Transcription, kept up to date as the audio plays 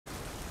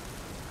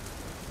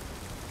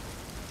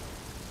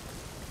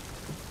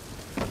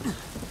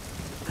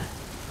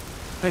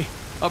Hey,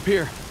 up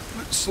here.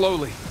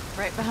 Slowly.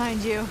 Right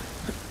behind you.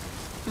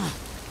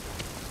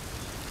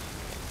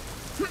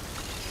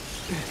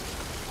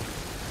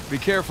 Be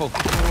careful.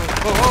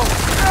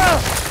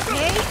 Oh.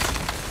 Nate?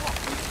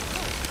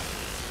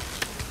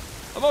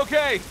 I'm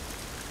okay.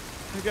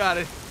 I got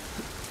it.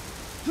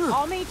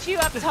 I'll meet you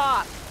up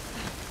top.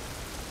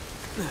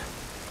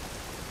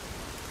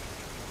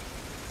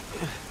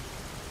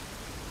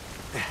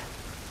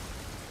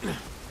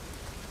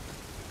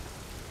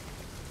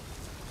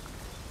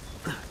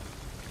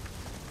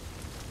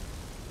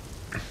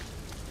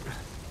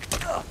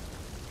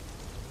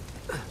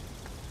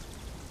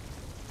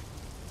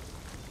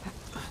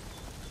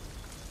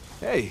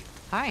 Hey.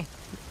 Hi.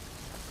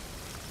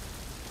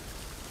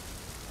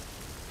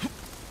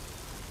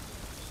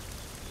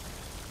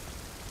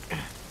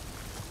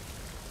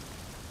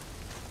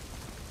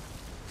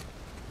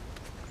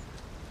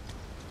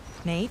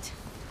 Nate,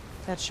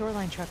 that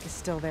shoreline truck is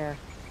still there.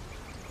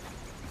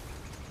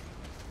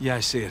 Yeah, I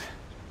see it.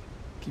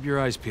 Keep your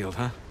eyes peeled,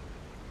 huh?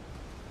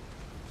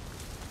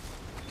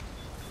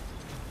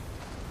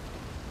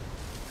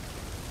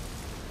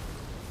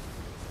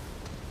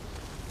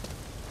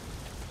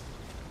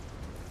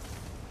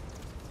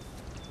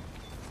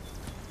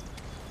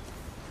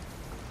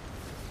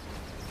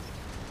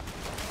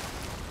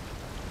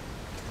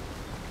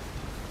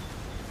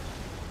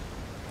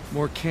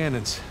 More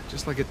cannons,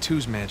 just like at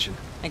Two's mansion.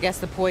 I guess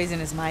the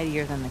poison is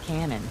mightier than the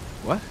cannon.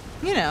 What?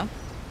 You know,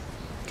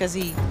 because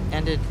he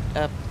ended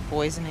up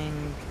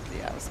poisoning...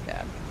 Yeah, that was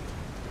bad.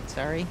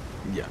 Sorry.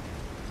 Yeah,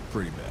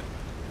 pretty bad.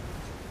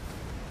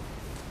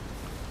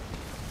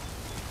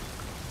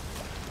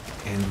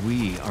 And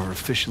we are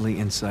officially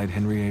inside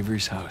Henry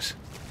Avery's house.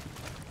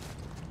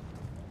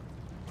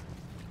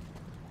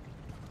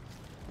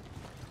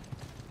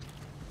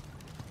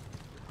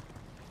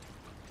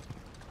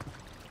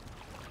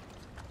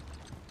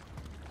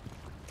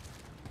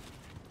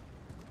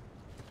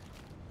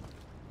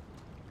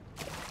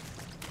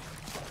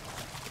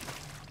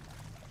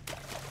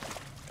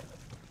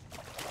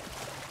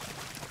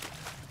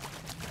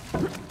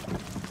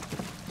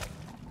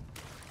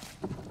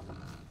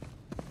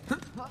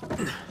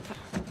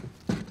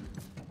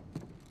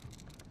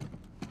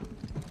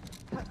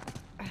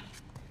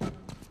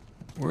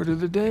 Word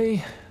of the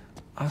day,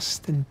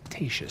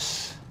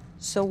 ostentatious.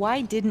 So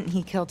why didn't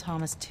he kill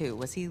Thomas too?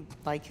 Was he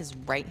like his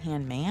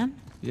right-hand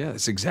man? Yeah,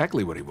 that's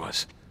exactly what he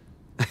was.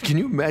 Can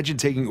you imagine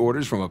taking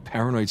orders from a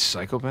paranoid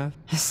psychopath?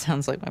 This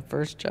sounds like my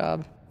first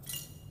job.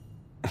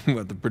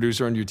 What, the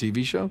producer on your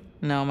TV show?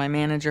 No, my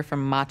manager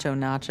from Macho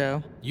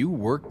Nacho. You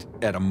worked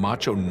at a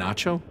Macho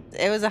Nacho?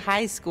 It was a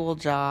high school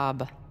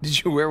job.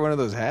 Did you wear one of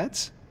those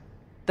hats?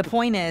 The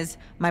point is,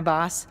 my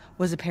boss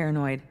was a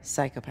paranoid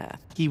psychopath.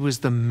 He was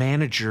the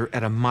manager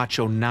at a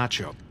Macho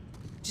Nacho.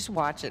 Just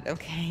watch it,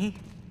 okay?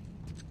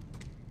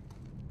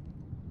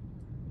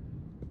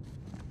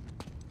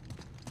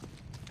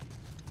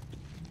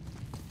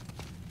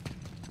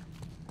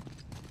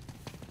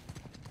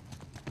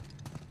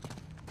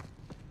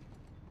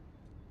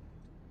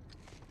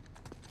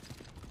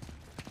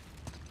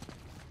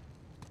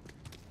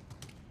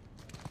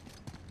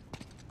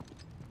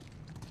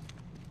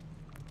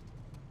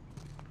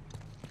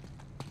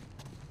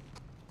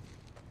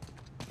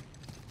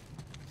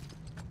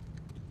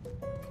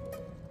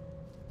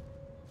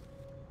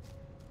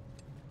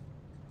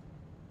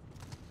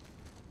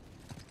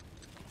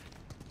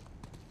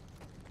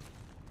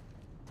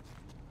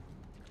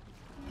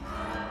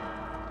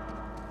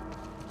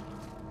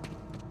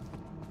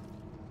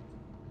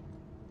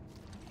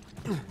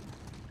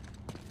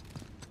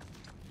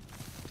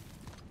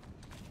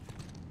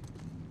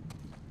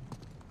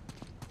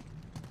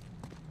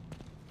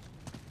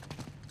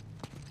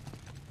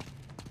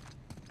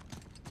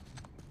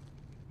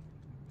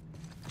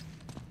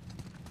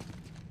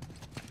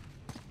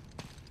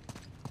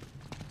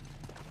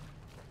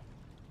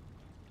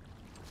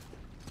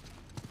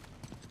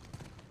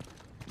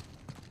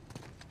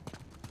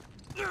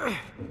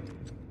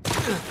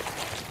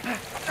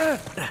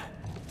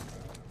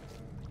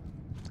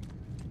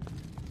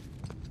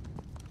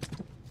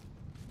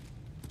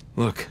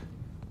 Look,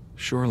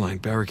 shoreline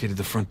barricaded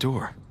the front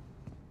door.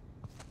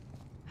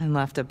 And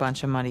left a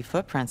bunch of muddy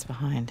footprints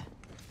behind.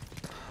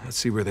 Let's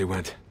see where they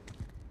went.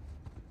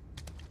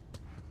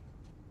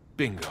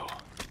 Bingo.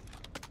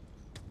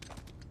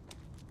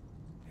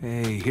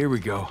 Hey, here we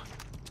go.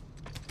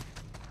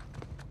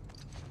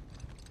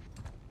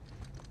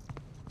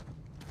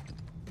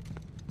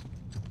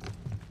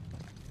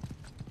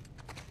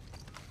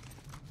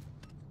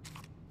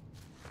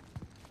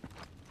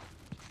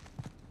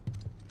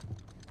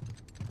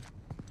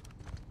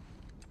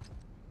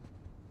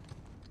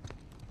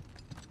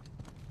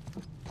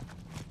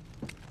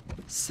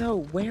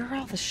 So, where are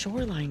all the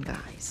shoreline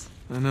guys?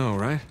 I know,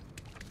 right?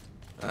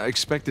 I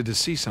expected to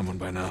see someone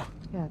by now.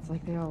 Yeah, it's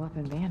like they all up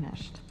and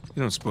vanished.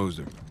 You don't suppose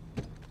they're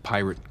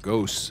pirate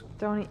ghosts?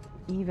 Don't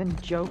even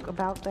joke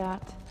about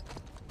that.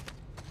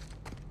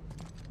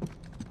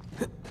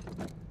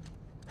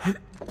 Huh.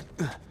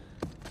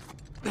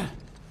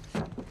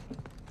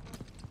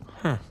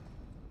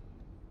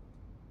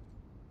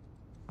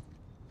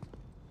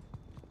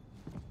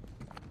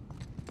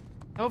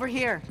 Over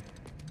here.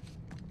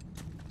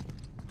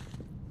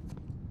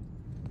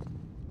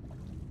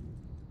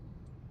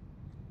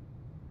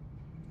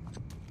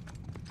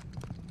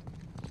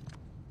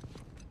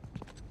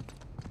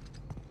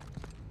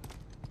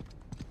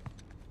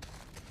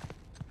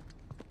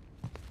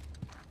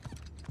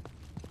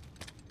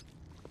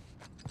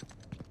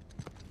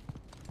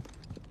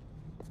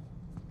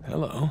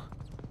 Hello.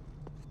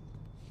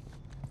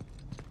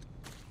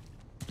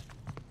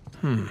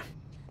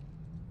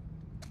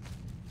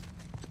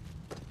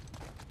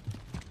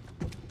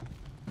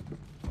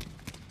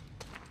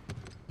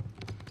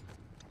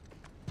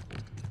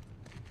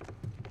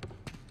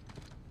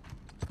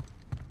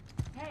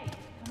 Hey,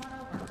 come on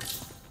over.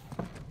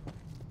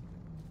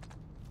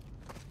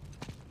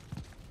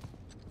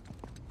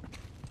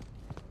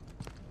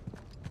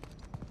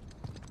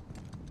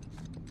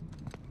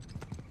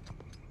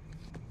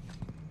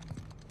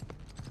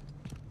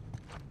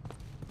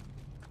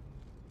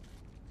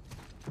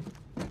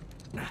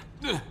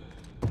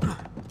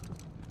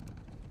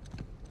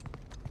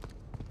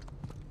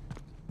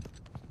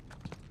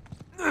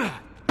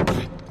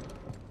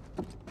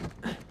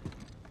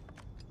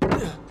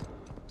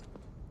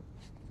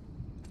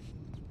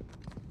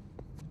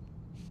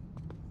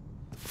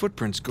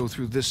 Footprints go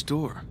through this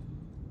door.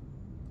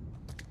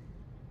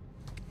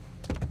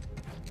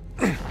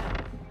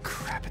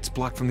 Crap, it's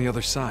blocked from the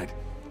other side.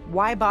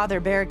 Why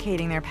bother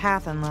barricading their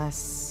path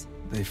unless...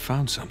 They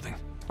found something.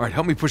 All right,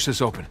 help me push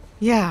this open.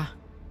 Yeah.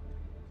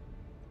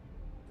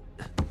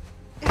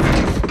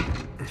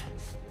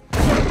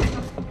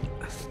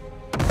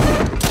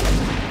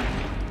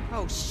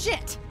 Oh,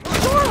 shit!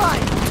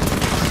 Shoreline!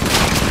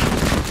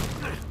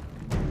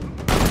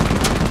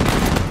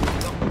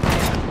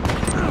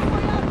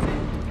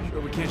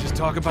 Sure we can't just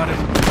talk about it?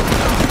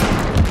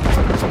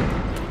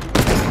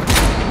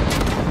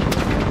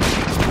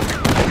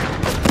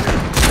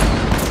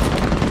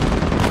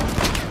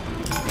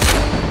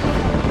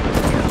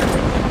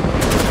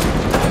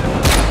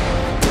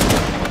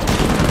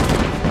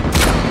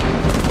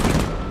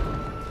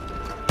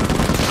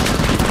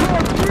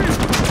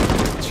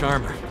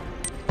 Charmer.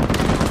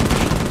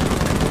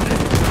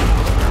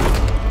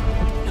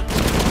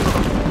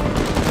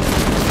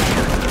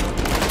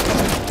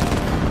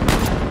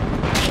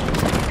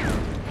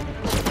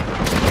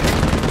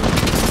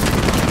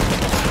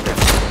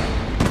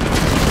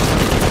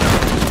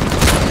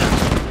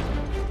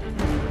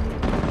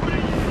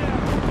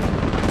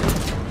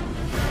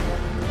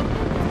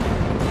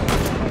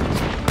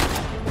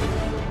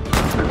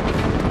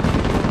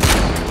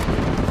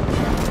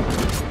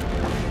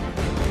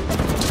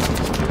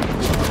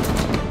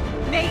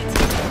 Nate!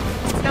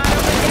 It's not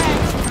over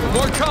yet!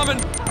 More coming!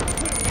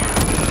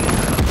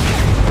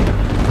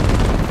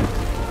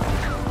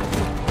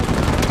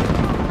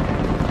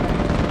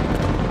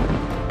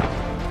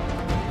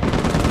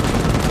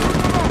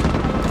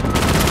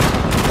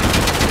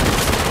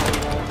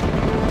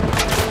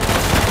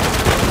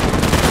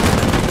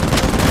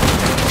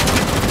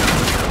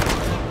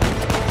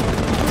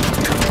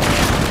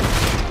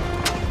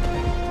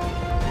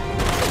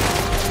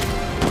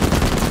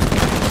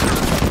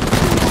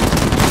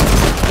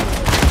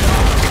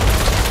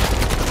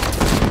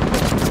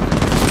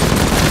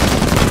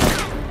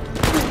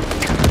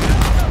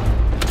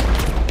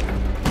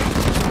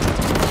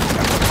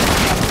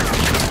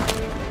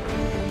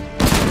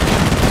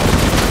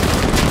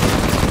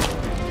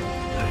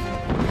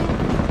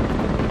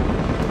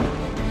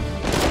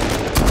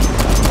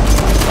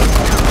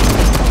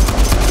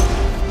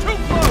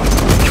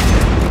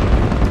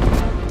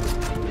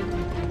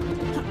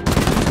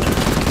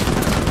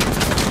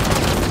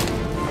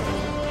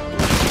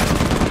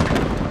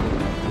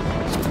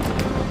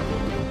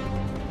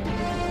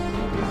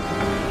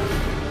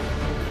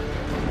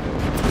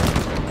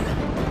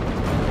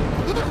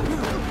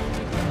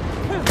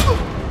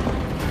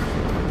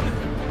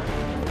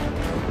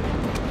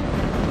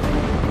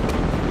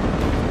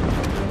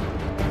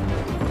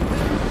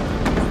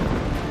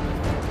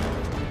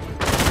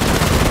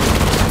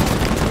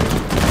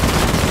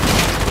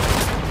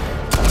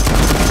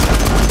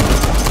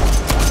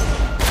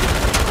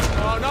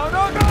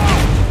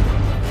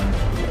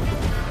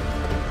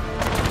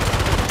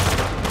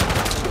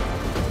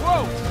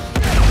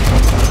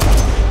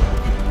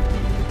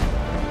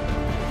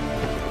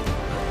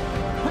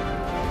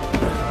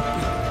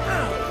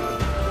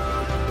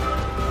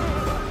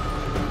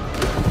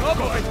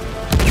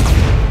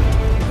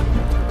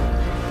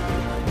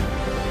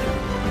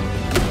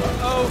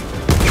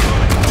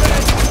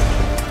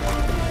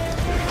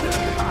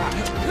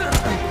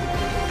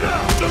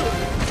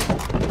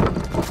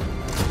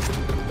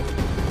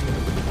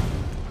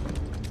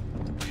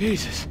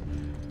 Jesus.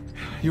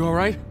 You all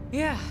right?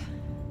 Yeah.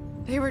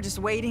 They were just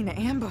waiting to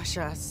ambush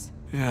us.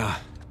 Yeah.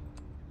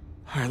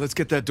 All right, let's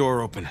get that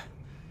door open.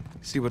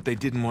 See what they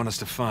didn't want us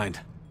to find.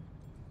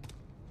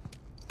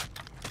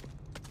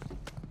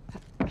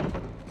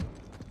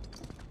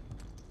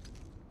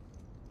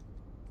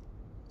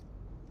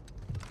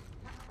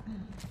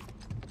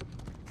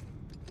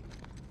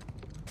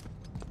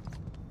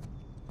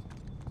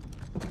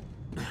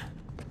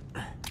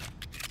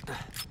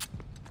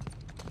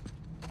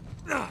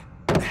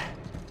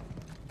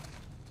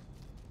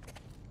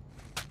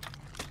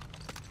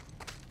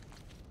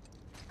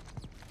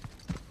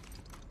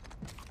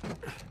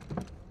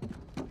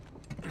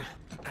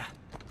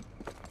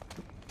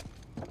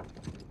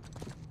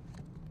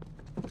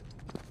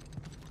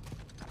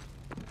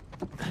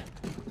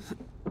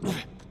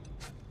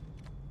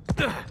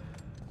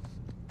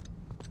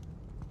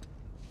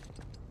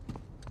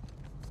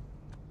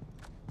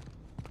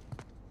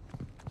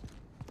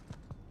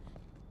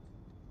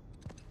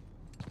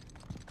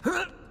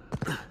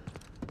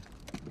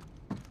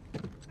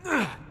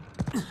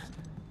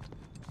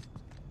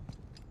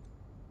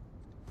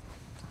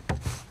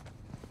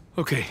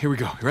 Okay, here we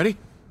go. You ready?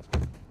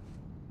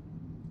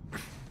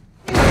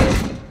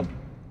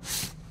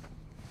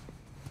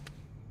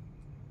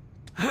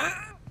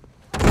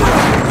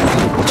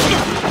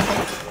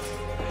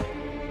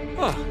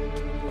 Oh,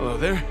 hello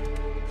there.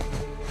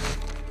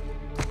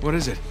 What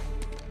is it?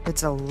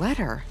 It's a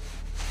letter.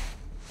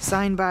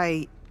 Signed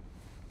by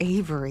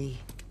Avery.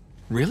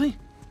 Really?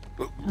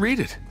 Read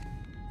it.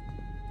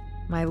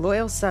 My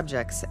loyal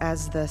subjects,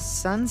 as the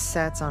sun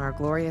sets on our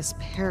glorious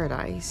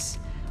paradise,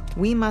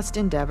 we must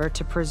endeavor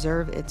to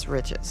preserve its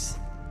riches.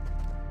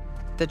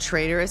 The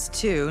traitorous,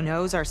 too,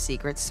 knows our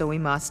secrets, so we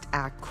must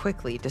act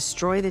quickly,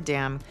 destroy the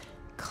dam,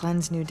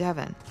 cleanse New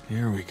Devon.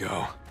 Here we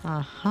go.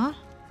 Uh-huh.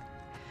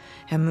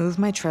 And move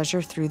my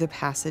treasure through the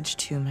passage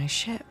to my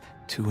ship.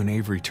 Two and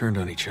Avery turned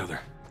on each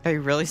other. Are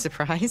you really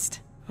surprised?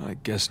 I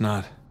guess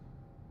not.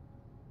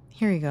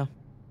 Here you go.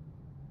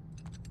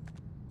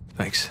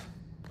 Thanks.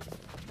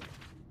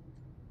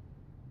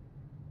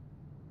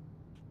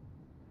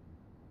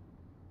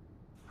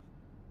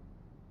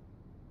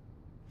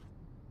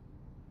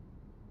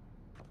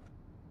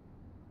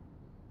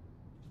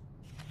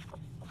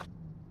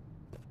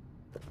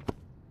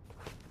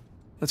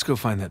 Let's go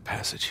find that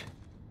passage.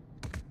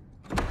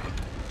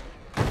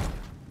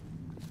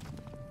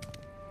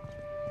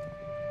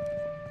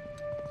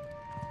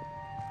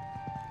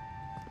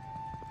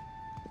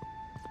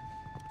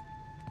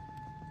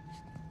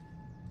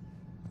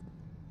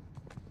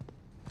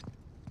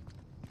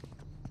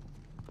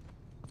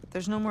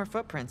 There's no more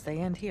footprints. They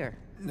end here.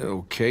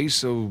 Okay,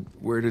 so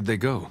where did they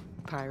go?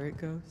 Pirate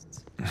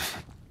ghosts.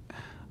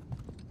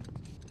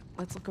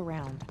 Let's look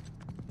around.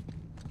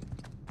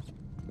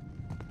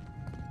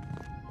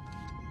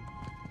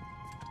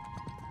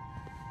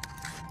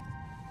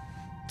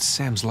 It's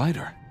Sam's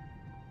lighter.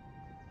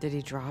 Did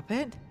he drop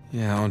it?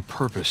 Yeah, on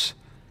purpose.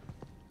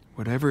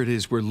 Whatever it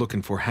is we're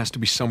looking for has to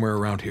be somewhere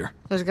around here.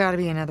 There's got to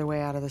be another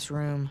way out of this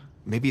room.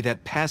 Maybe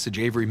that passage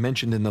Avery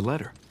mentioned in the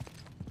letter.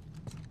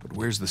 But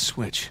where's the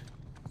switch?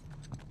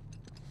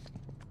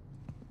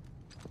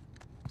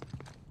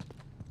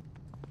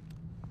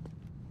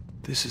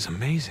 This is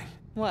amazing.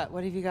 What?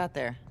 What have you got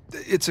there?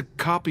 It's a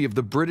copy of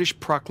the British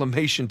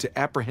proclamation to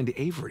apprehend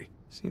Avery.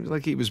 Seems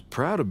like he was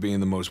proud of being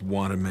the most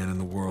wanted man in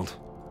the world.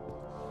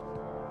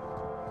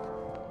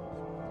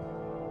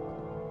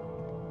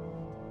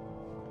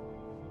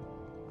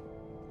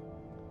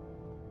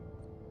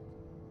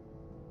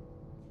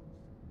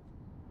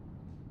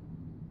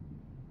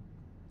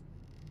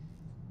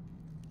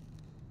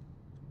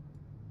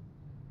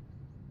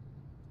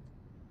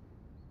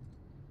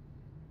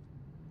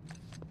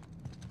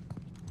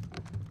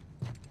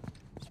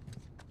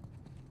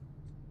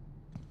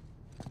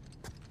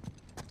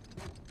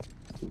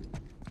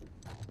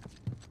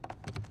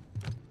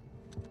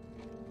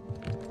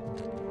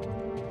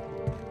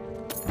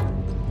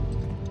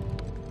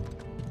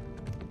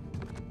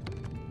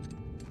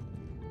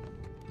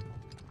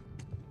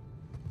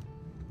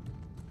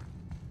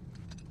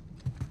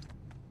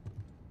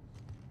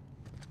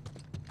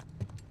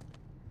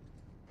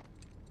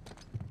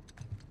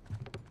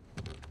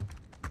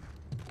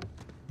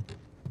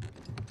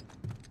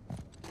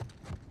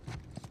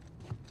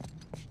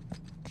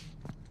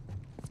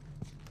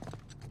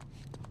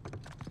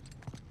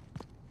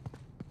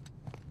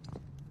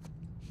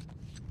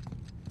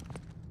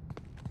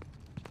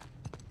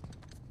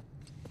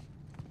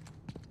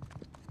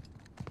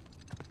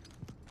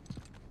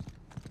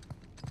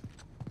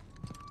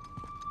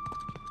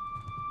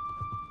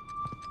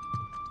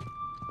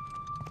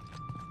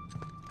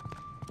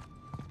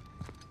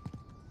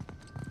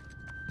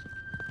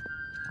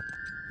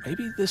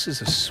 Maybe this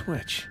is a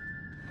switch.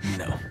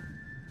 No.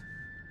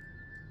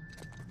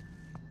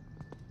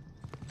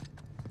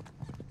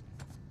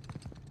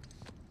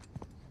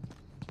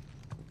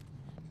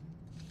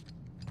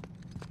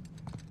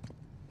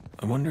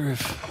 I wonder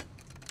if...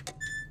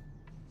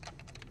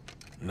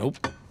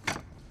 Nope.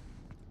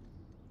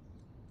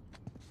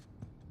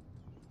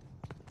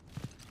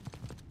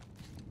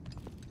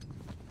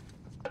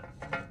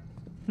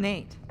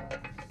 Nate.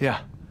 Yeah.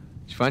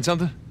 Did you find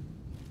something?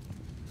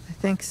 I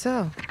think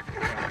so.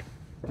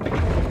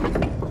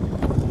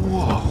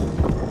 Whoa.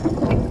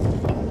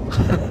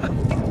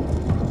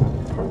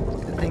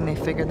 Good thing they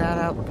figured that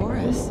out for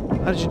us.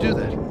 How did you do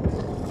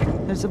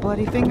that? There's a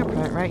bloody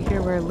fingerprint right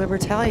here where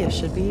Libertalia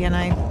should be, and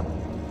I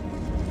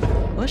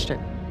pushed it.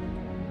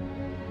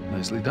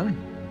 Nicely done.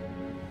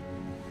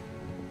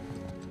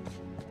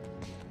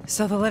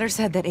 So the letter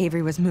said that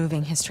Avery was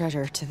moving his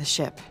treasure to the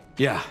ship.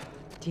 Yeah.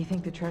 Do you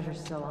think the treasure's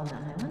still on the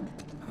island?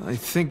 I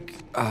think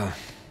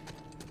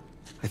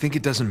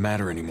it doesn't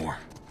matter anymore.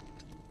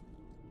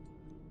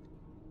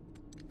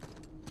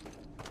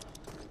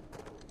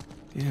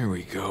 Here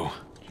we go.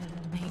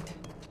 Careful, mate.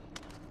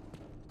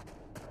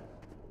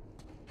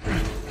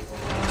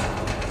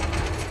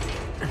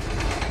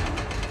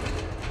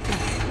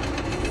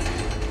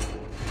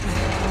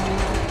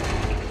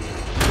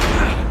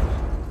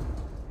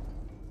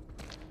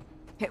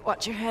 Hey,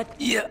 watch your head.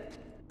 Yeah.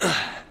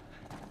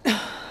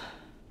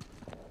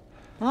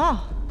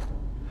 Oh.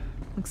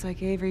 Looks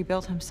like Avery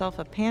built himself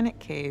a panic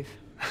cave.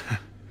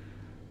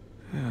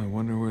 Yeah, I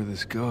wonder where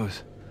this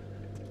goes.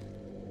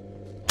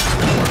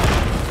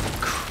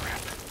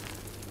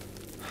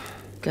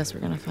 Guess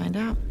we're gonna find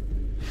out.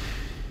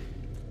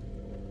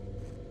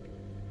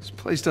 This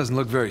place doesn't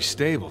look very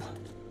stable.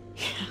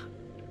 Yeah.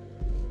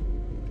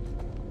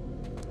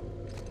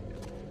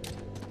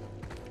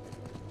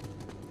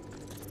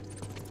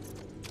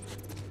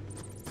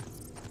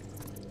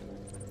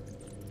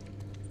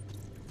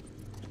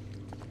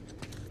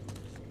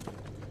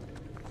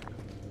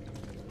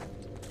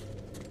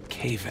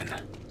 Cave-in.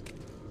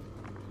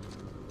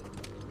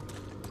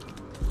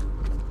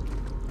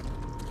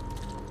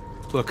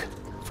 Look,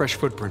 fresh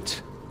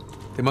footprints.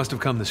 They must have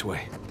come this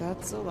way.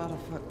 That's a lot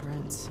of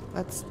footprints.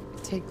 Let's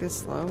take this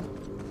slow.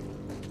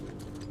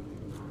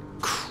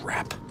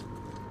 Crap.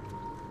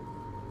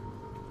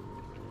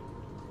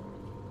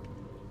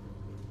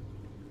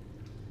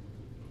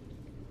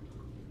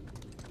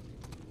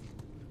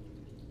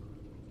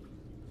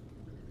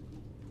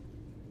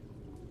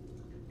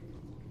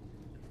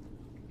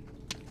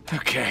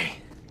 Okay.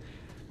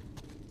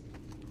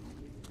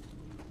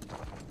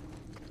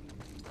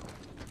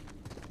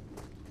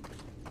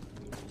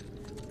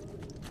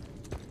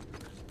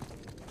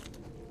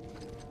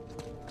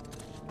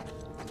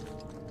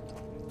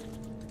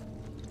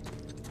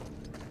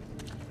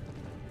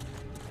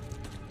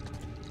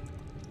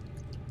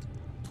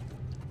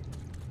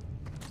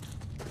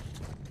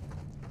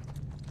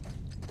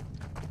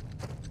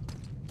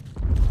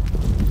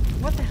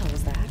 What the hell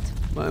is that?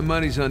 My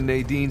money's on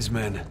Nadine's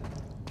men.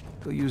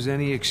 They'll use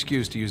any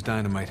excuse to use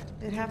dynamite.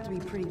 They'd have to be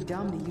pretty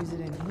dumb to use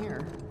it in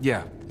here.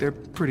 Yeah, they're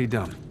pretty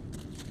dumb.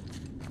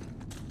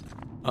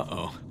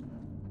 Uh-oh.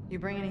 You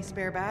bring any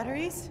spare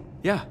batteries?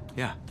 Yeah,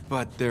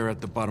 but they're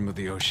at the bottom of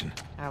the ocean.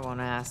 I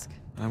won't ask.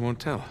 I won't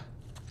tell.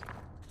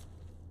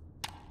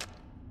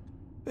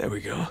 There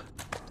we go.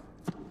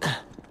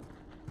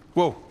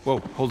 Whoa,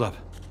 hold up.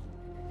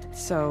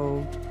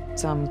 So,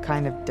 some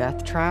kind of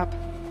death trap?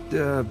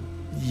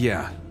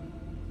 Yeah.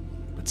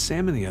 But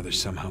Sam and the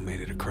others somehow made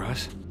it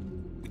across.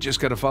 We just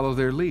gotta follow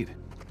their lead.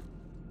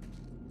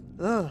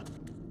 Ugh.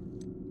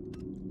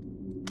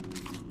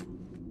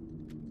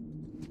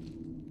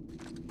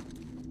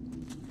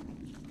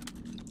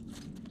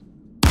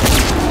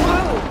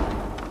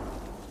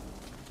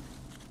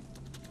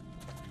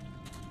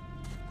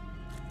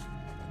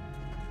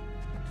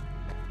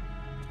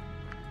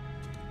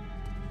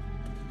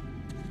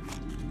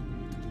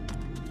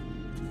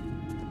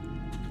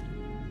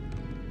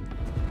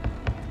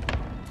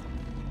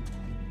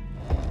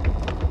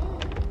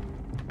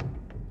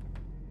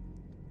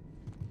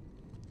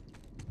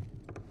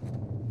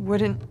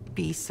 Wouldn't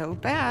be so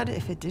bad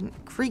if it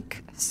didn't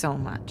creak so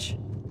much.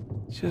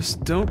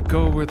 Just don't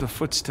go where the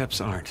footsteps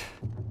aren't.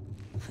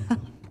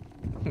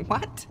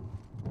 What?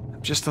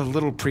 I'm just a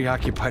little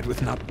preoccupied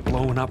with not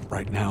blowing up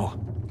right now.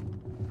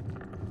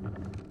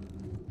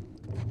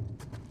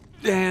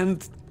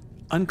 And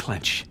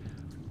unclench.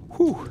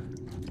 Whew.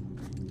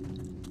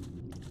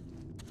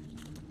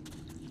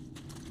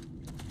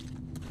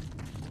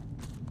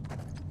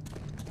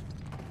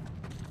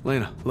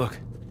 Lena, look.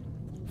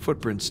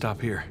 Footprints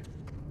stop here.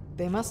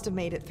 They must have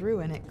made it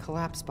through and it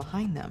collapsed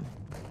behind them.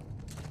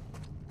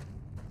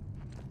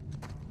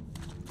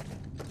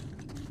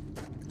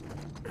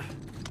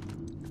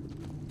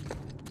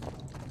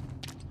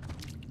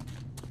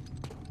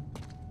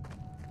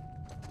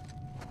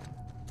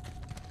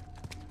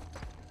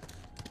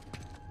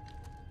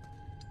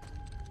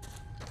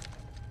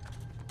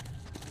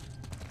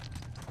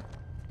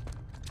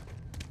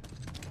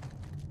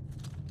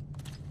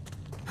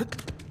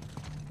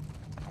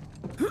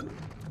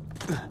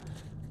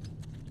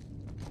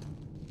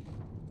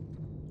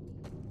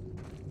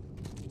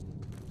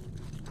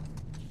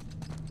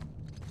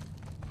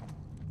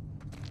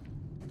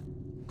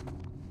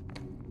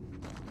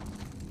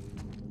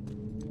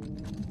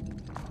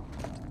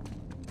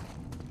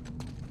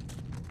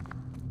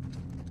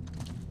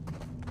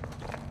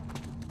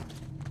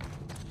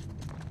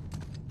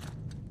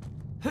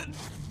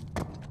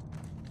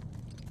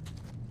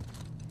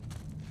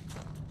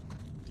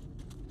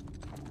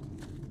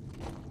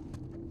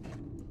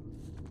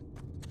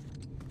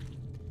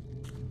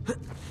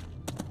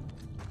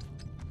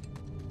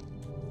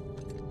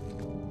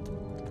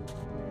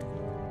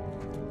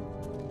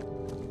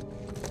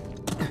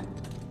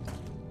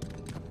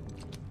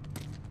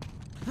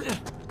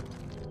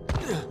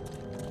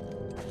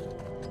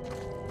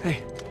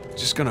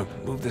 Just gonna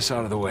move this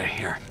out of the way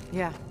here.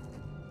 Yeah.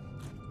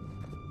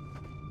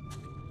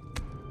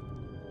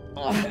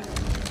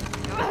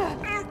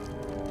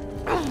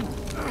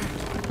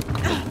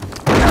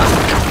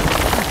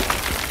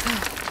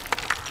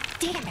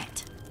 Damn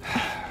it!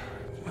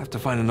 We'll have to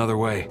find another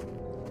way.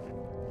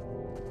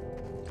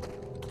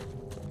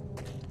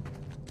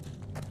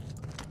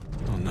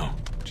 Oh no.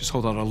 Just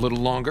hold on a little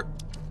longer.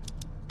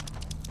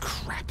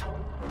 Crap.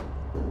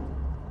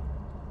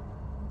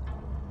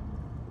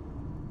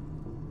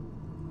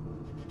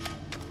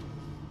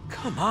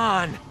 Come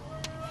on!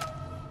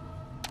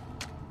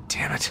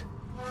 Damn it.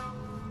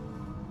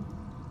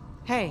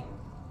 Hey,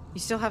 you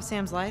still have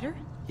Sam's lighter?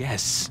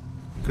 Yes.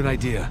 Good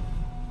idea.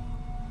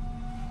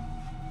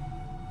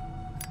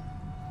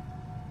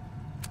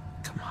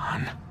 Come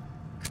on.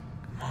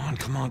 Come on,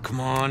 come on, come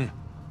on.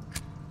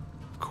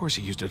 Of course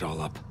he used it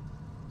all up.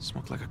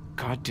 Smoked like a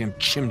goddamn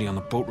chimney on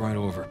the boat ride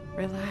over.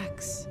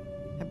 Relax.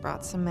 I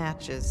brought some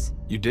matches.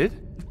 You did?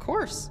 Of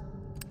course.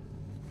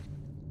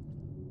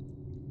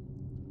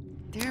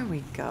 There we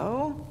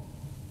go.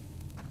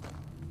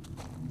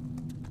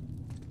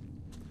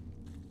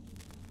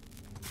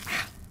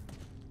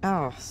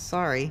 Oh,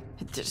 sorry.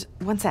 Just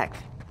one sec.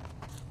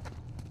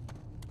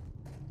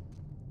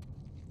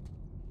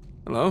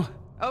 Hello?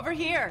 Over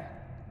here.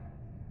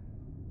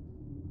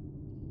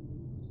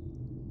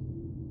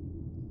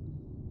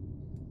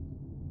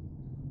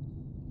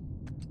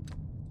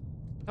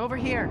 Over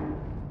here.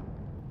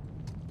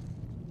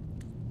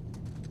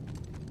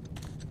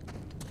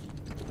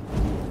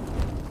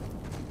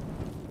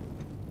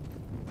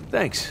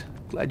 Thanks.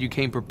 Glad you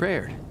came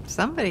prepared.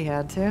 Somebody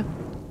had to.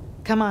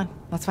 Come on,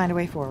 let's find a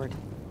way forward.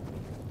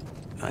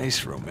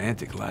 Nice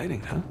romantic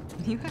lighting, huh?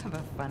 You have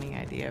a funny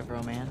idea of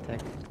romantic.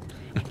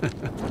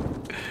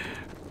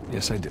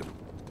 Yes, I do.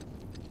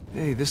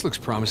 Hey, this looks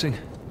promising.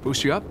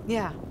 Boost you up?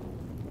 Yeah.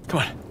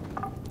 Come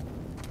on.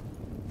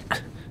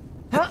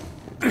 Huh?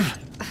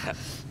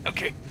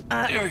 Okay,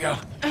 there we go.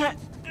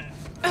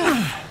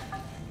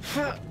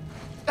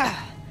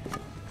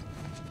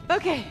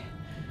 Okay,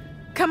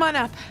 come on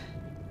up.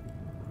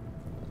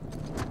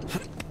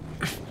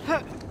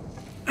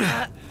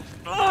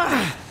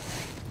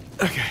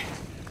 Okay,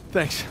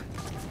 thanks.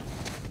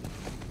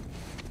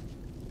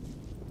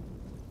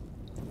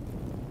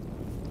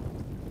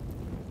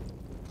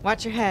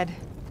 Watch your head.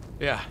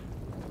 Yeah.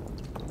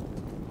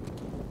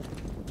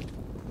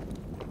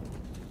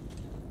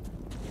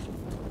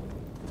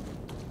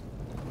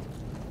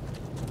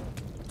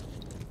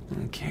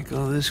 I can't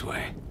go this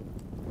way.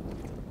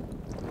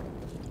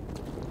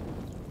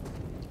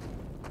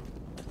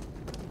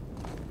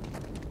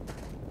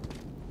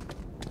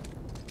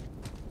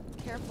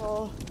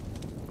 Careful.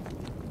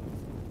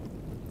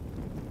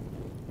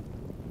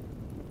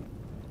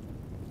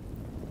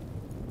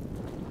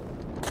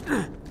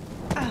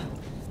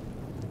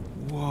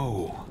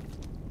 Whoa.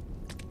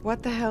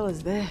 What the hell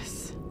is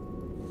this?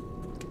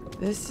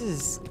 This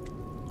is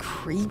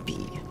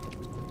creepy.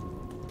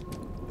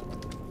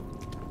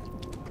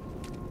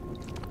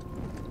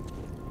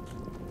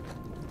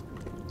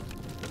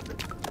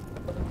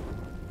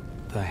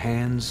 The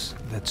hands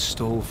that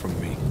stole from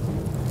me.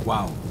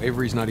 Wow,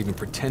 Avery's not even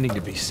pretending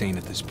to be sane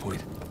at this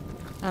point.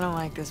 I don't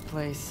like this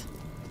place.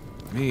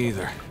 Me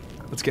either.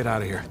 Let's get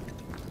out of here.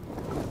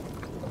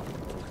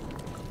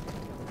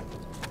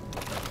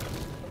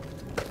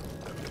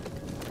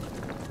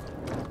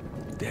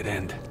 Dead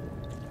end.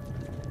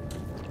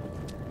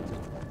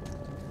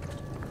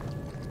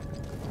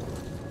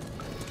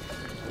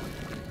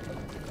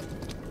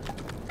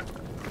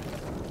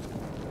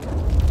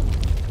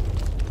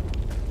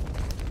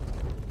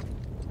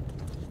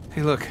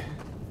 Hey, look.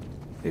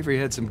 Avery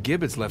had some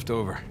gibbets left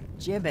over.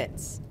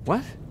 Gibbets.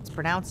 What? It's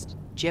pronounced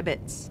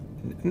gibbets.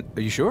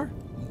 Are you sure?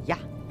 Yeah.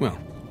 Well,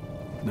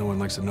 no one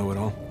likes to know it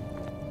all.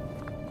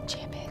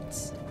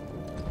 Gibbets.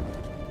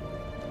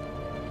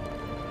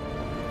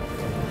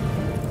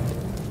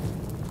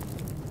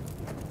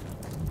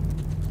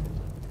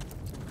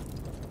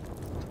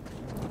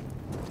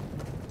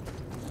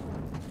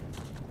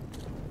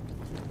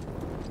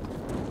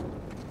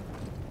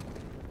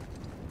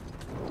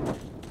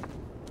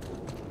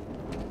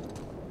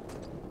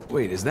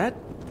 Wait, is that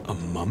a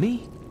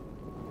mummy?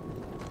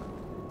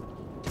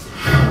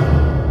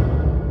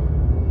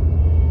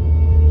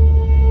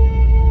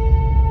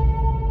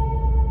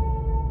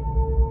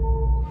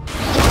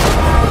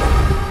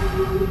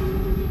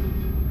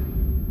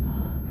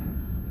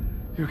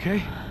 You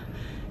okay?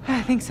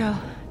 I think so.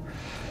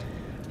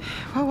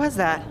 What was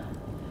that?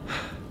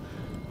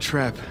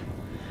 Trap.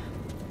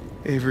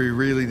 Avery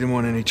really didn't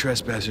want any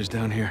trespassers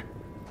down here.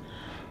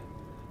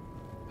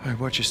 All right,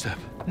 watch your step.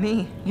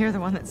 Me. You're the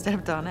one that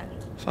stepped on it.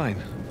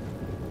 Fine.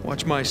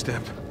 Watch my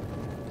step.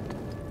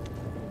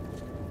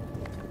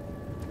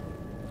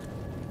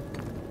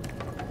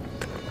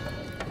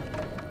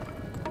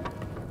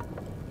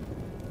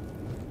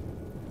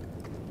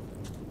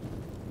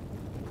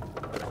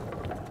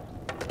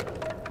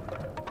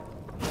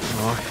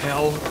 Oh,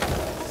 hell.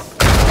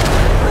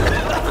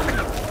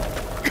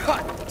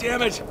 God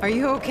damn it! Are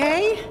you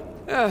okay?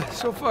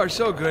 So far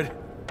so good.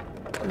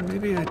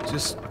 Maybe I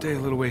just stay a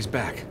little ways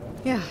back.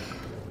 Yeah.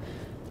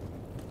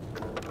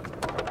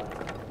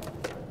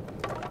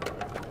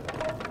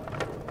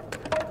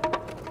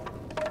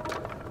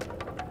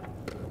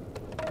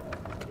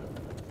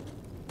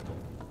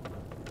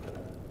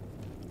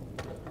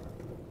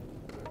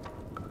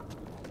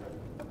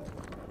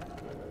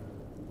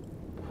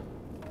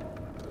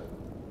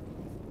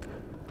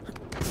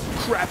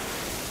 Crap!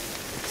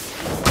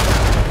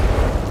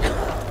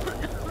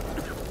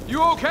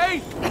 You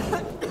okay?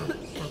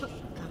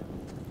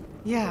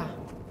 Yeah.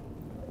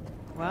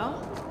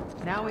 Well,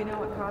 now we know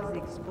what caused the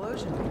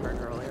explosion we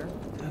heard earlier.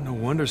 No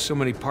wonder so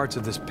many parts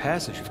of this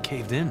passage have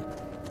caved in.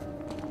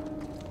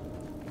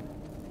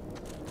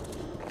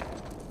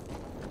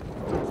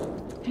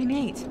 Hey,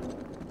 Nate.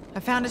 I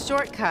found a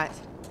shortcut.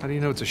 How do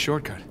you know it's a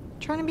shortcut?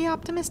 Trying to be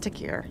optimistic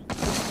here.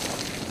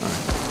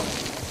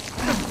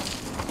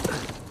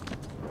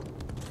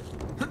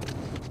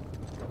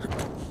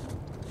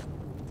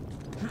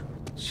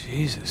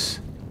 Jesus.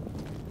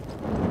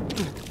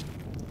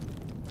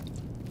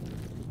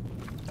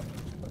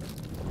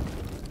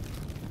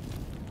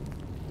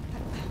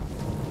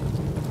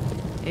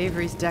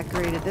 Avery's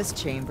decorated this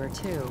chamber,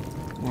 too.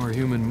 More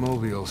human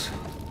mobiles.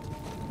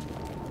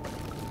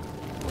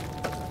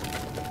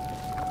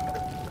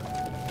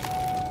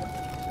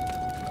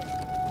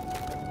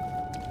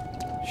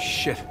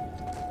 Shit.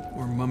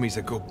 More mummies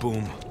that go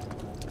boom.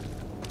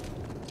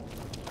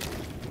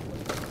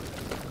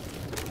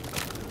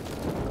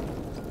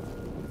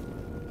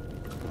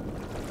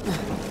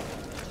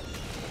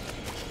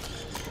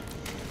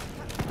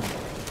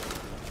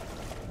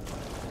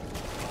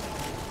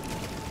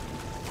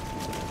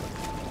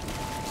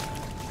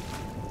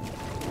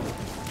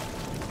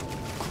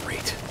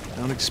 Great.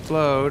 Don't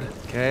explode,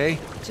 okay?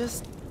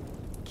 Just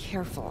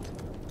careful.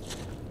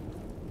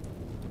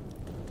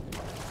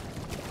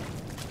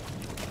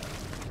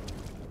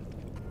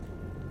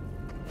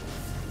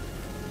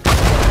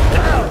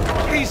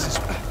 Jesus!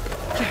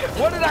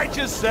 What did I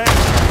just say?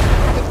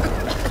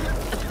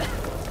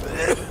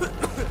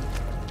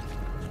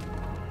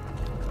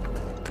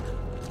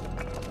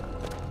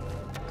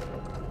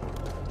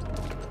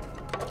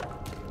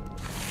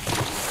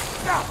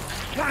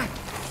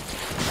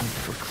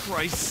 For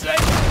Christ's sake!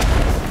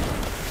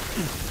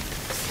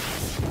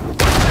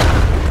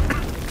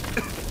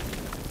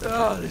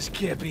 Oh, this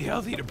can't be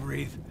healthy to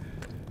breathe.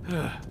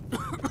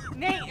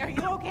 Nate, are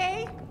you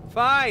okay?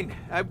 Fine.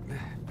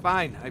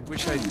 Fine. I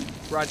wish I'd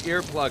brought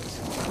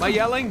earplugs. Am I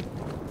yelling?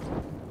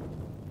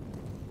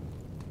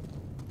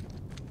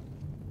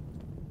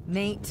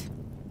 Nate,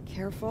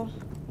 careful.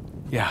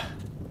 Yeah.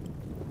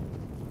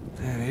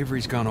 Man,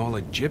 Avery's gone all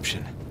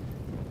Egyptian.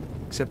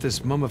 Except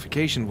this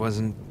mummification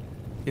wasn't,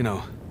 you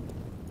know,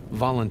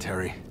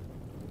 voluntary.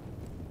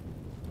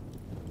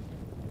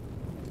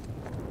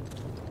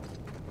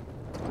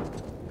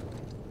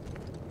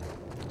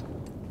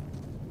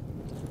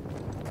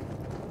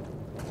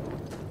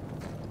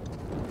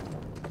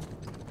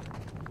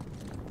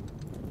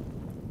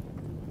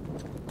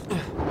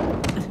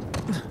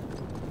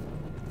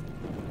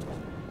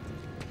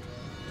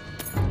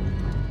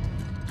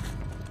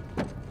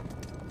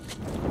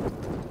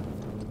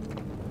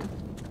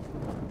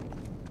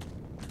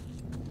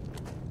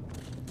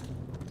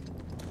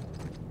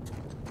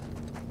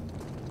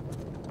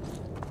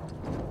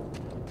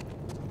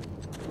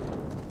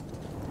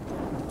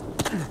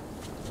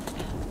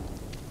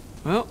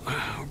 Well,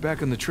 we're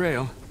back on the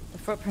trail. The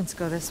footprints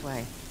go this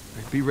way.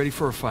 Be ready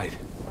for a fight.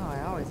 Oh,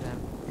 I always am.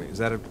 Wait, is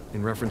that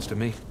in reference to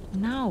me?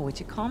 No, would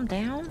you calm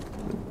down?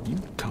 You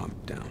calm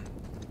down.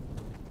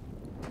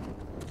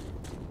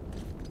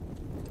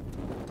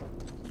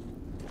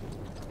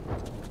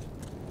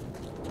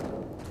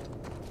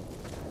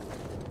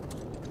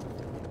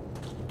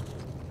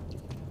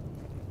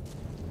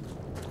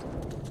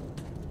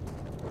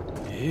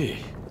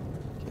 Hey,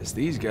 guess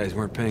these guys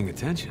weren't paying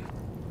attention.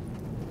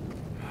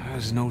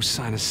 There's no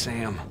sign of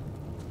Sam.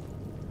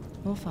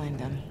 We'll find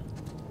them.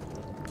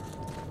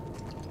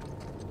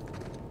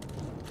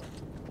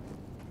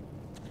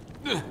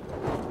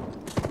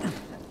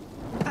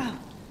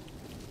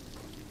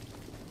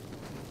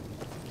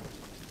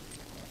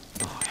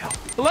 Oh, hell.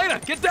 Elena,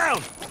 get down!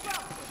 You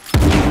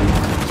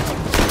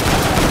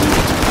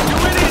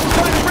idiots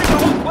trying to bring the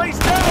whole place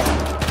down!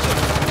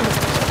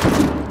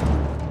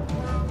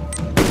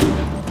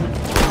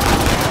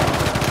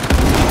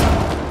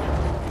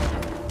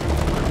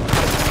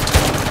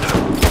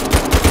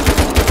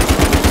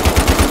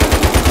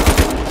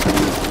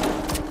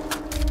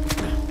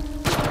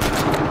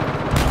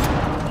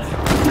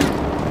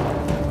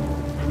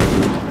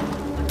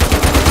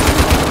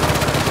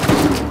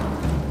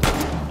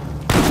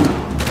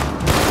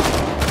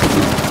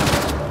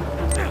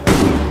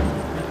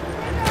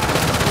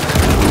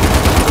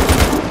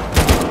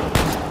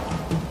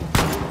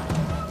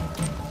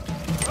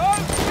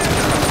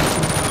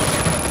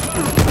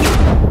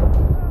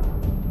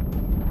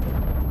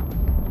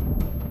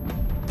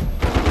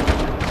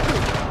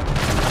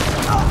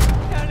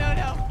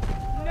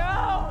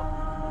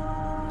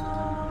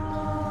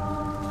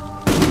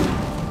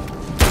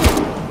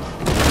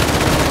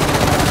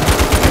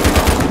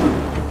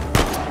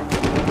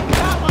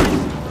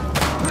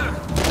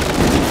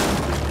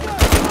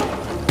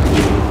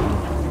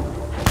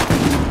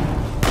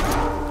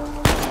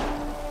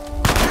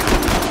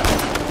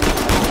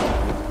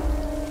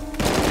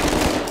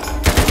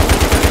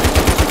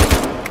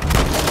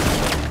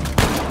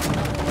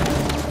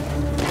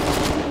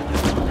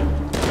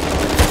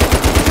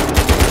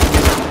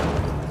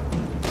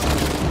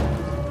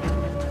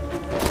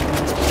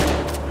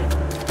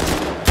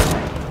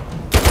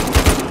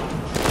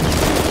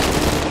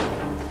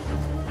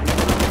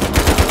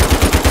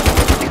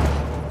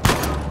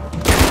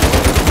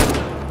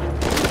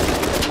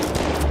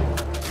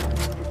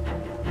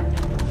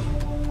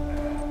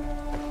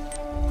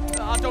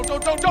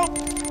 Don't!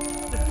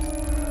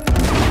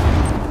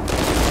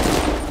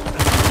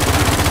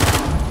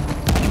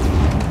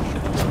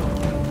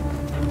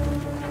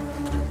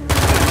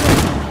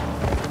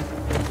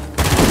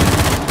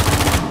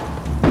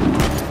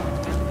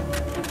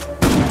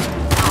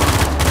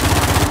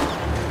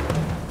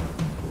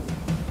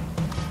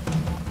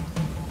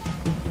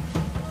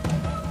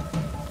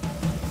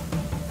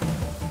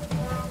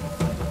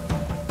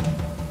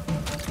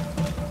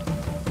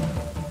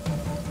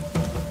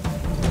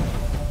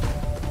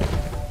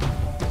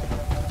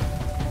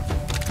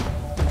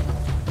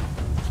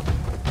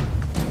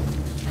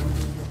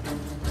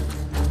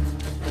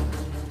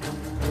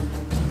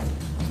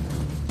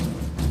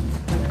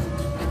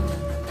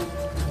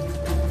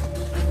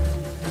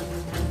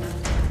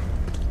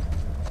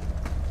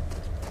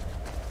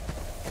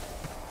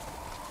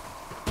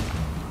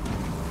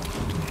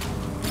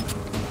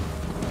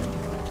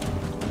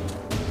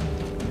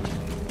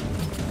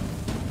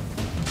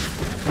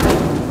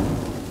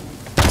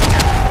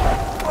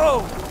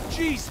 Oh,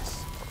 Jesus!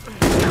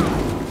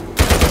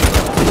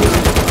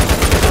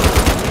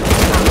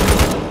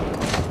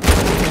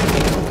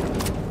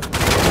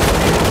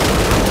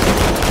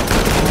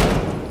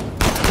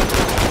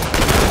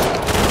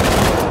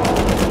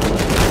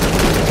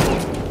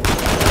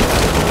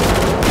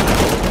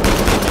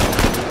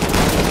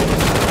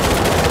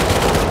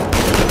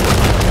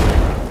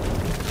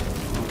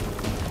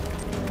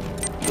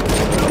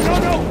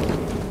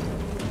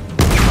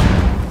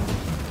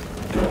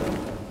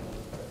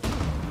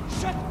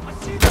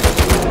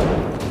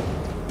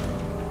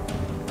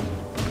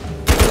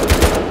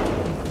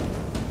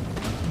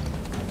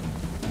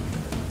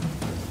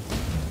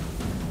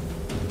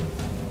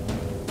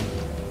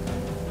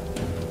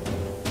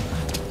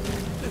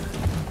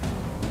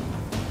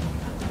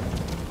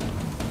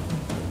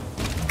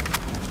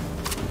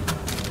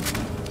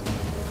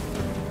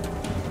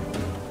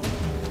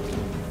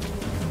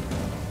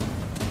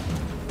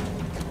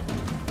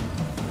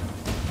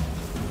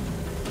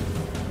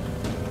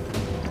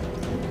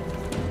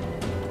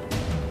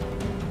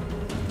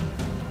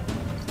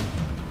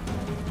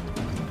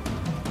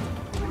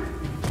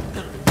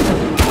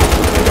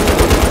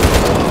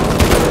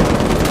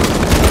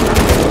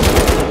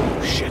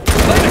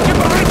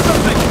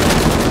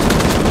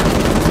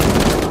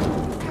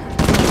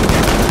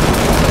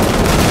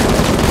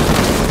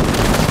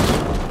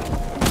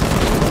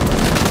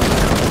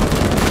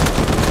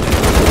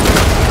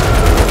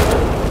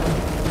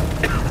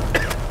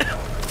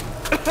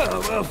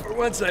 Well, for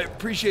once, I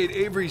appreciate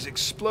Avery's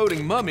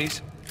exploding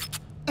mummies.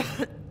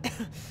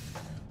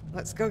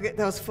 Let's go get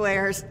those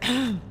flares.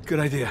 Good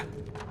idea.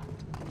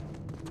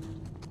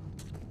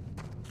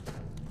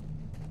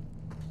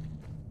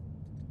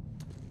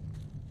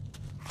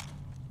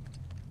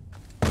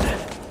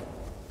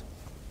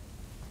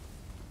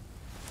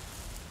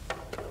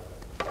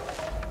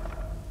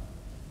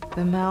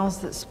 The mouths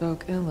that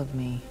spoke ill of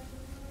me.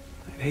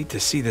 I'd hate to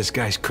see this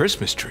guy's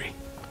Christmas tree.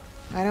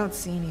 I don't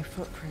see any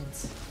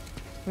footprints.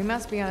 We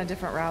must be on a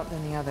different route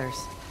than the others.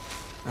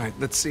 All right,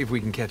 let's see if we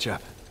can catch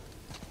up.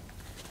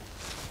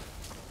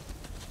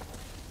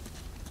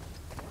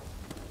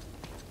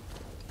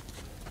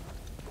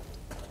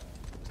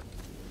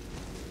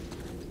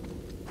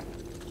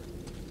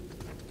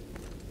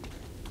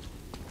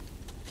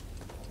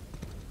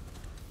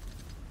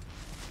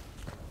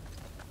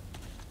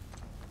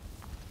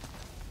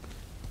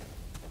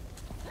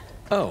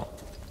 Oh,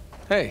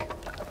 hey.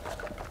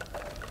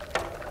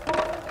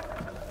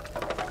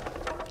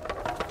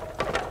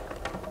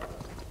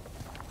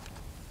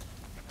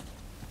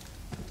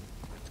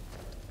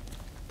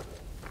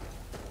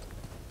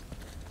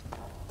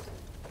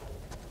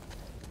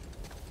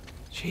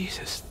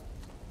 Jesus,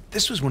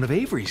 this was one of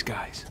Avery's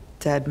guys.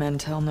 Dead men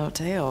tell no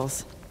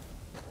tales.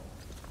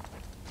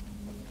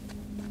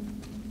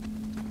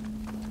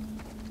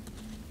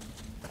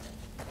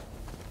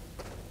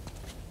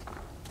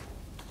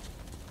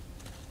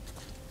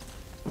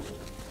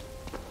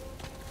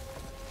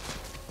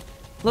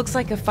 Looks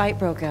like a fight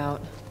broke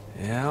out.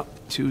 Yeah,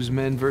 two's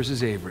men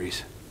versus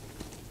Avery's.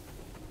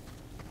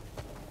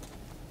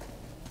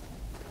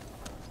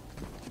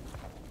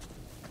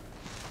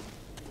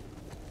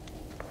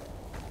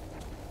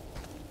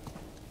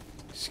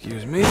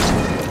 Excuse me.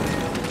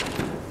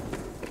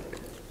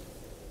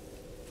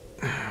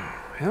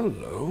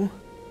 Hello.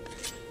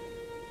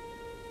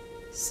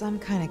 Some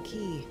kind of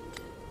key.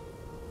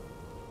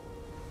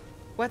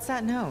 What's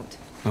that note?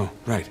 Oh,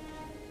 right.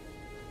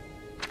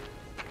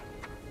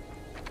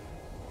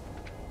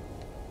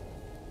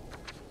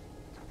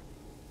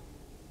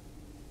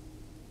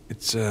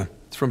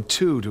 It's from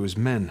two to his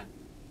men.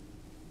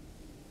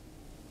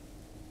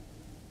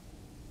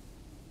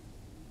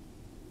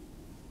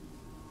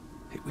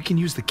 Hey, we can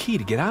use the key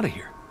to get out of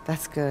here.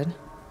 That's good.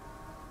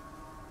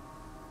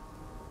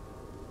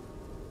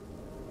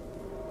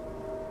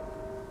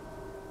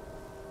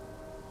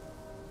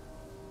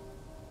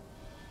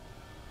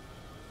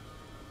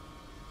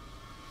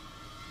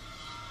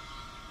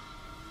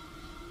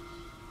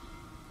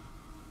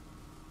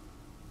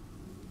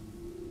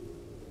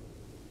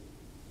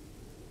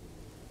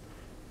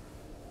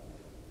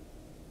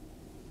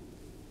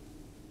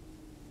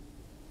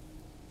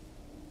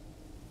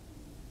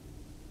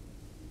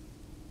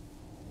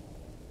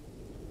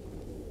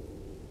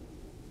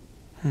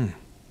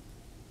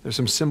 There's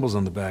some symbols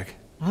on the back.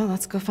 Well,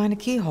 let's go find a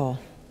keyhole.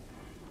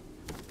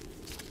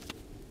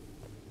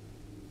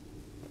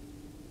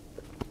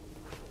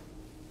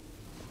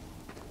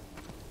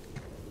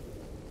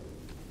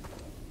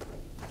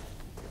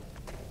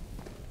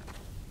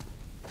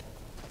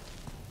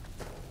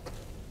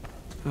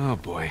 Oh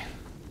boy.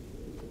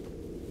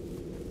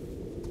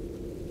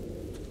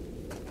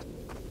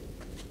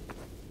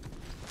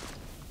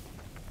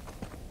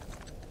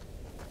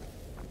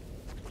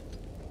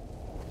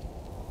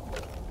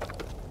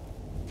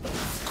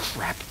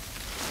 Crap.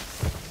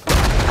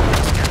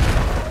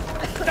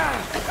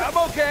 I'm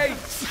okay.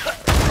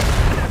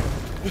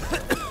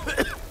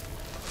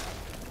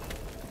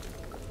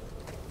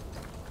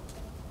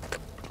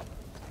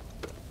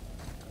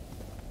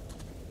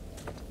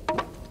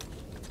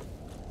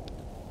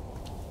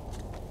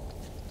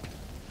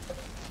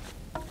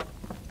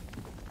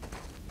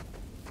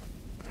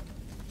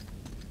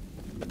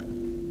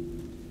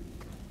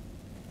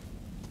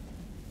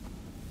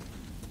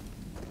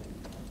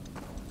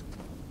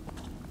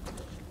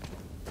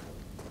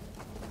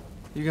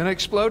 You gonna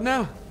explode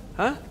now?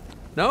 Huh?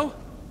 No?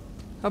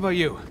 How about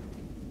you?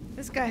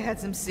 This guy had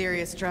some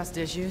serious trust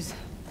issues.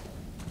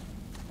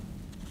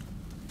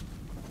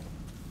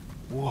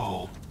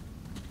 Whoa.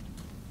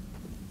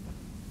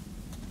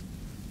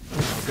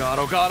 Oh god,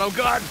 oh god, oh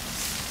god!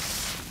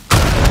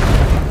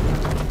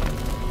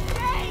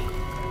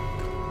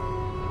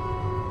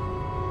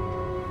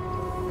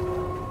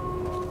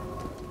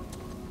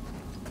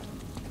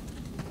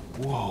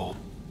 Whoa.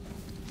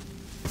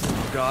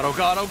 Oh god, oh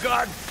god, oh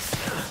god!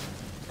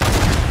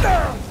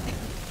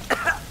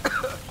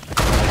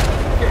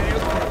 Okay,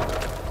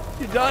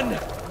 you done?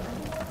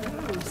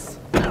 Bruce.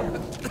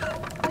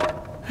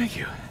 Thank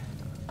you.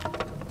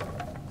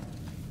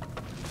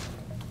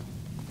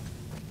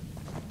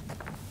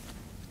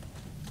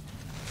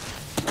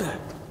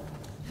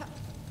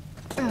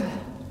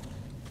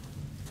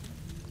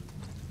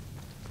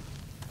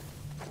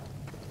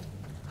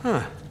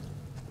 Huh.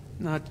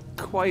 Not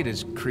quite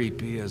as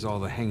creepy as all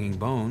the hanging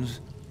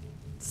bones.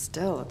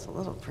 Still, it's a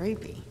little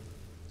creepy.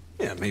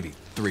 Yeah, maybe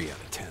 3 out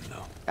of 10,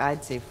 though.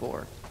 I'd say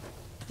 4.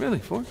 Really,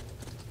 4?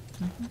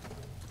 Mm-hmm.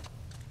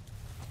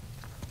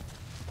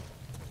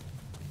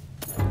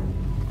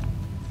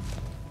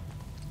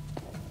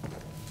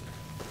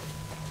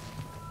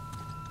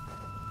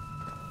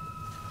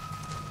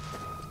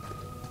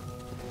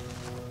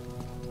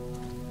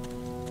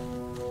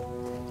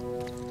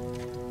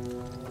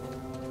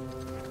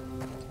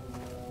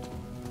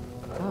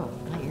 Oh,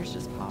 my ears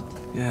just popped.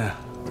 Yeah,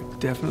 we're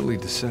definitely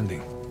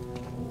descending.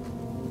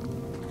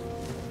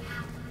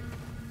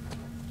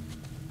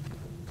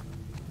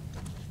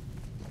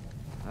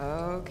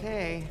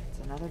 Okay, it's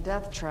another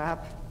death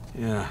trap.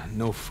 Yeah,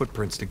 no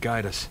footprints to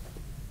guide us.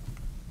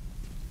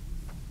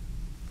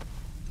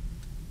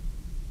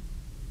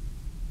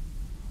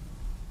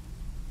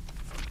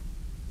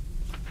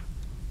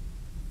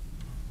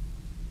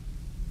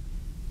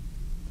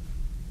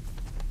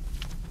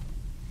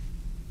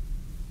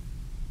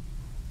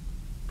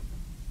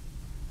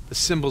 The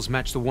symbols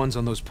match the ones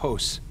on those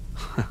posts.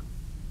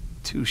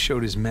 Two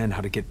showed his men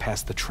how to get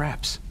past the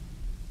traps.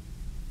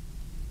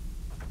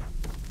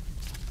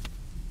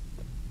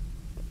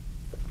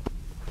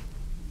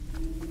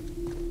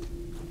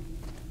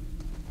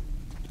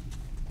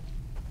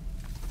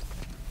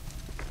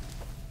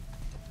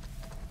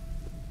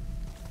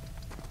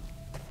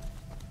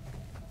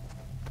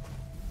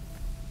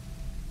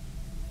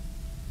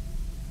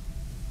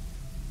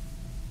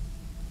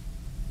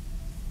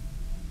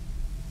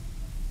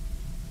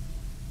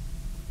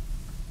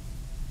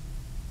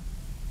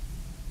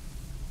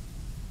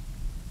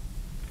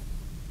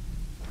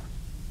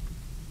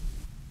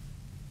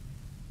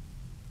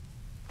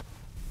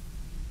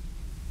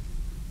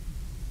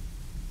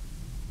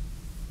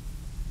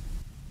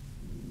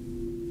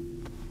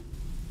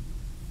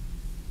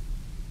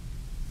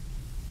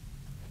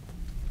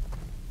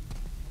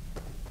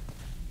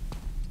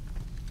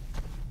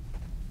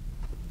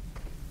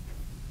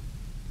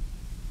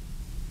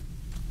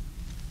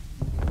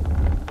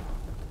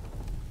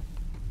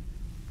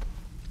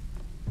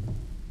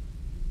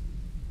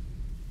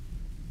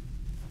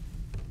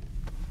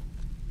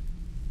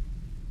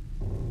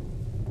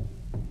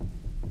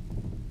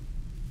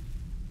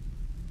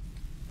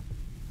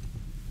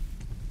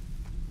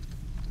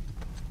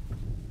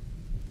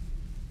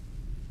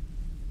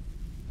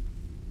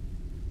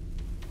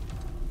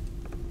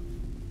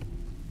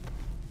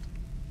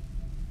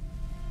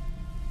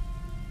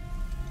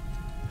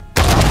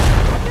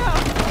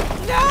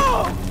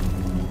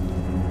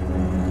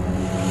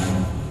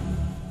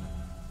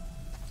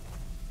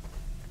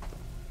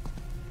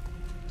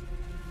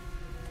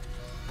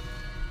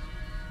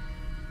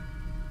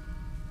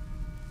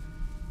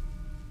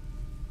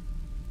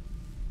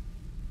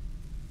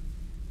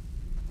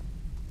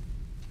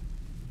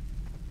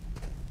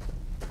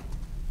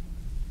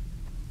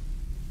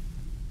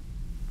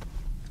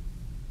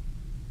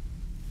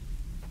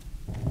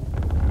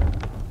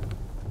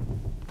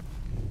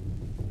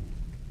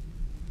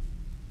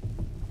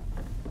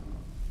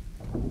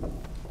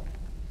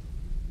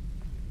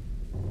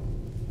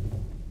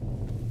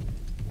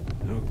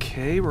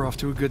 Okay, we're off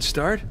to a good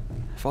start.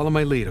 Follow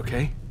my lead,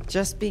 okay?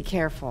 Just be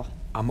careful,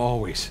 I'm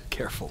always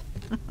careful.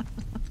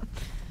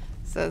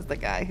 says the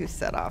guy who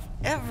set off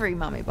every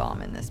mummy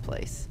bomb in this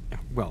place.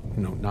 Well,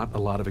 no, not a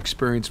lot of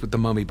experience with the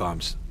mummy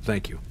bombs.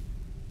 Thank you.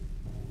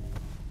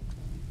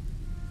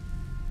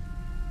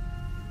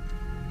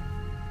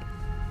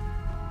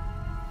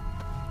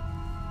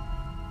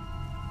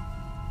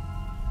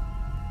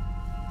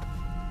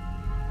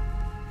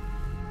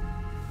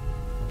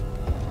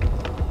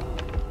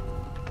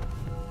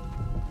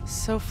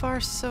 So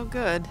far, so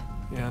good.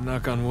 Yeah,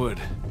 knock on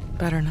wood.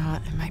 Better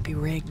not, it might be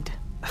rigged.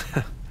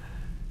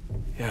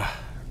 Yeah.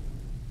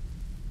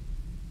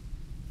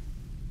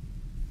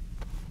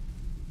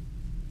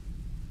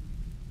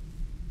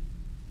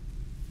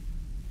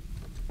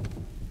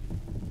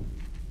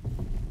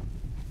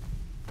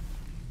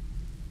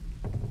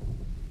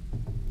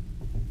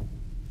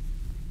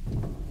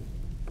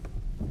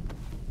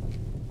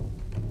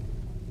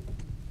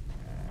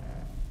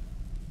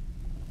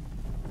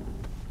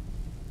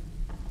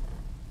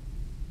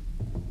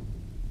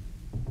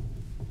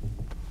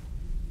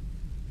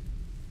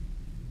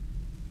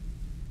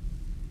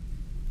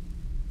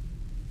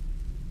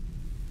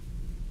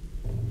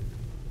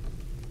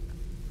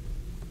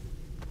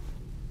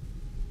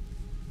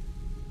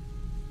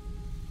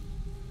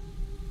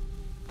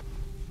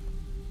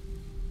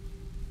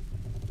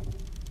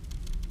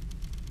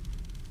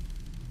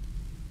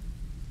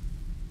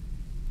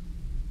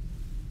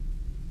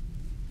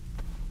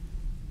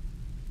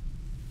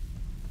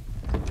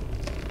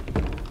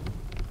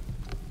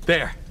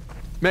 There.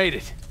 Made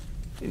it.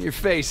 In your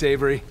face,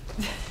 Avery.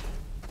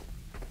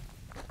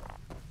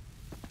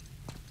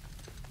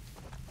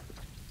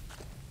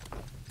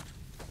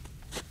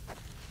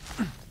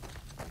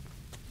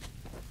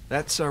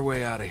 That's our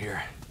way out of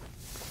here.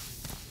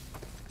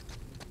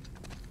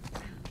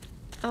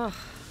 Oh,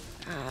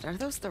 God, are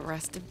those the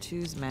rest of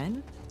Two's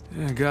men?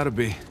 Yeah, gotta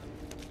be.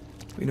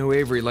 We know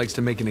Avery likes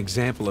to make an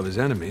example of his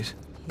enemies.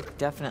 He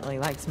definitely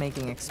likes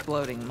making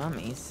exploding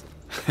mummies.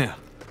 Yeah.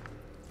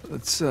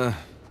 Let's,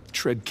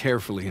 tread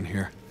carefully in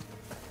here.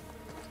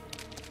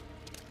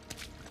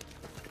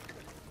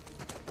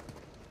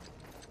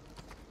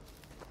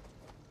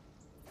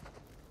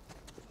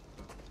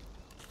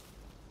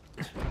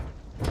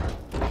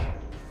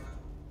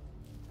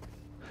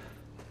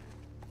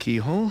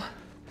 Keyhole?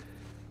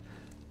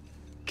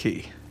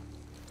 Key.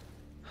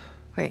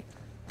 Wait,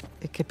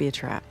 it could be a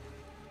trap.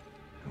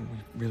 We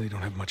really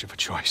don't have much of a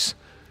choice.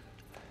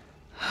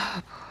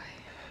 Oh, boy.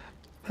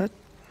 But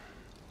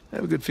I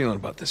have a good feeling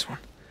about this one.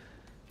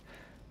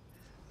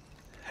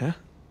 Huh?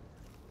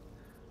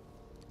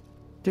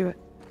 Do it.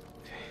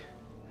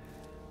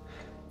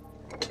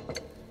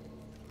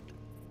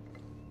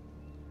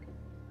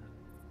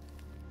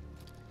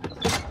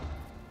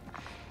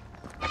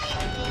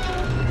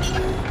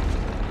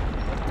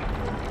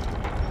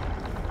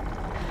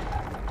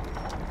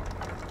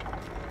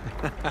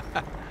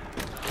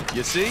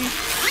 You see?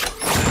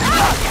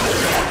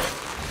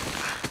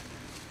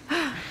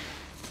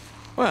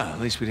 Well, at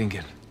least we didn't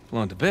get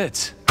blown to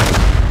bits.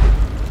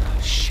 Oh,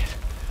 shit.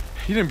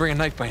 You didn't bring a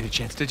knife by any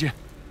chance, did you?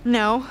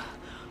 No.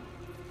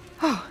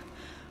 Oh,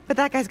 but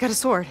that guy's got a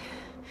sword.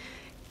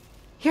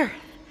 Here,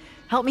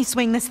 help me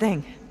swing this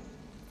thing.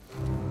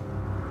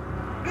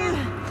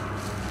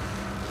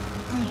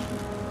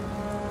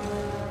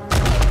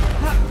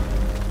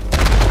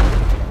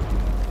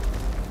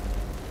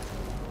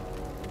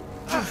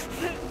 Ah,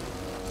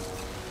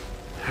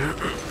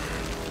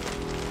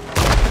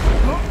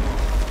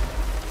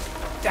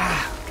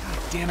 God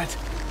damn it.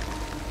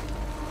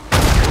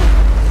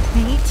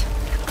 Nate?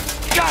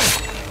 Got it!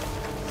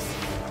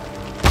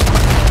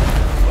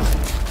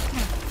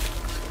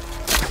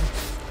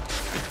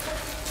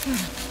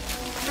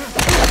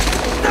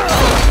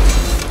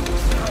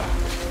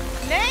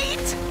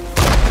 Nate!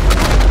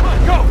 Come on,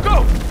 go, go!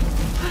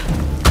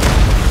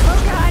 Oh,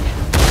 God.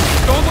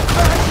 Don't look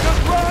back,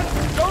 just run!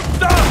 Don't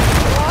stop!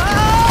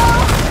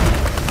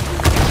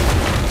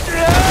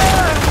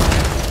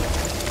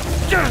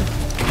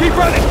 Keep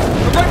running!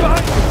 I'm right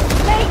behind you!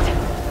 Nate!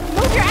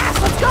 Move your ass,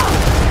 let's go!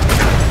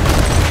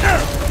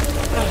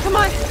 Come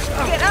on,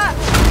 get up!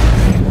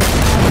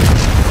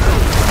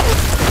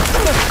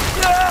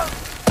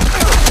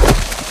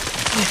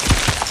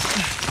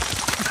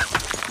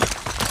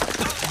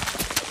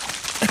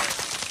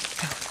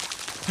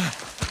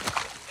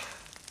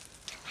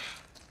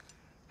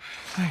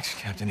 Thanks,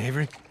 Captain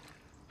Avery.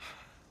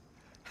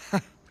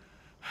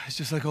 It's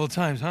just like old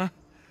times, huh?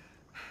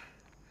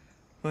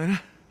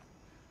 Lena?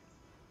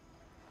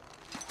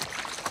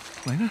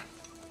 Lena?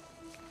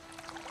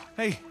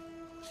 Hey!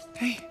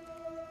 Hey!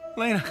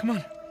 Lena, come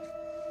on!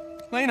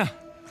 Lena!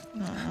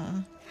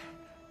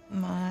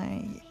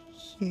 My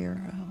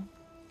hero.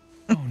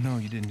 Oh, no,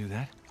 you didn't do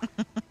that.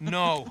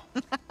 No!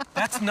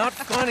 That's not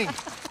funny!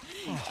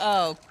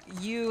 Oh,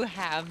 you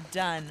have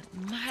done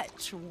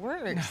much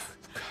worse.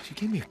 God, you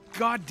gave me a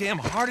goddamn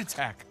heart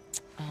attack!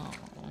 Oh,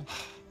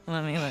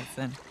 let me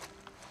listen.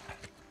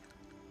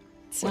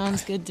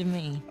 Sounds good to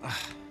me.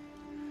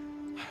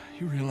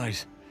 You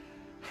realize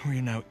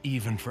we're now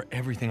even for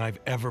everything I've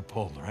ever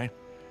pulled, right?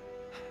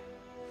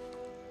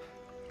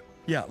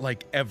 Yeah,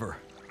 like ever.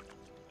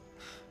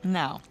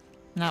 No,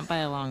 not by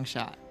a long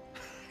shot.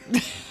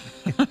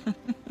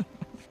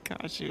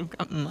 Gosh, you've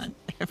got mud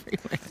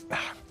everywhere.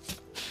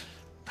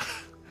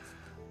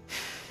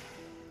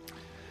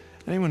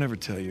 Anyone ever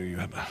tell you you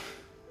have a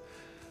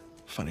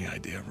funny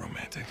idea of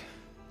romantic?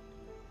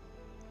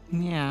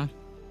 Yeah,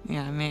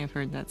 I may have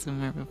heard that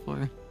somewhere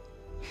before.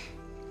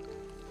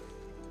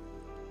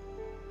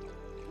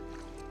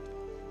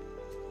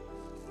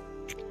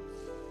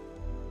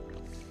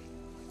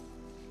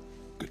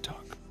 Good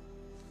talk.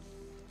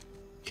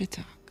 Good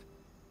talk.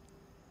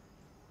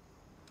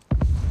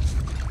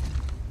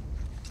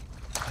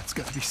 That's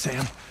gotta be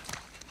Sam.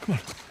 Come on.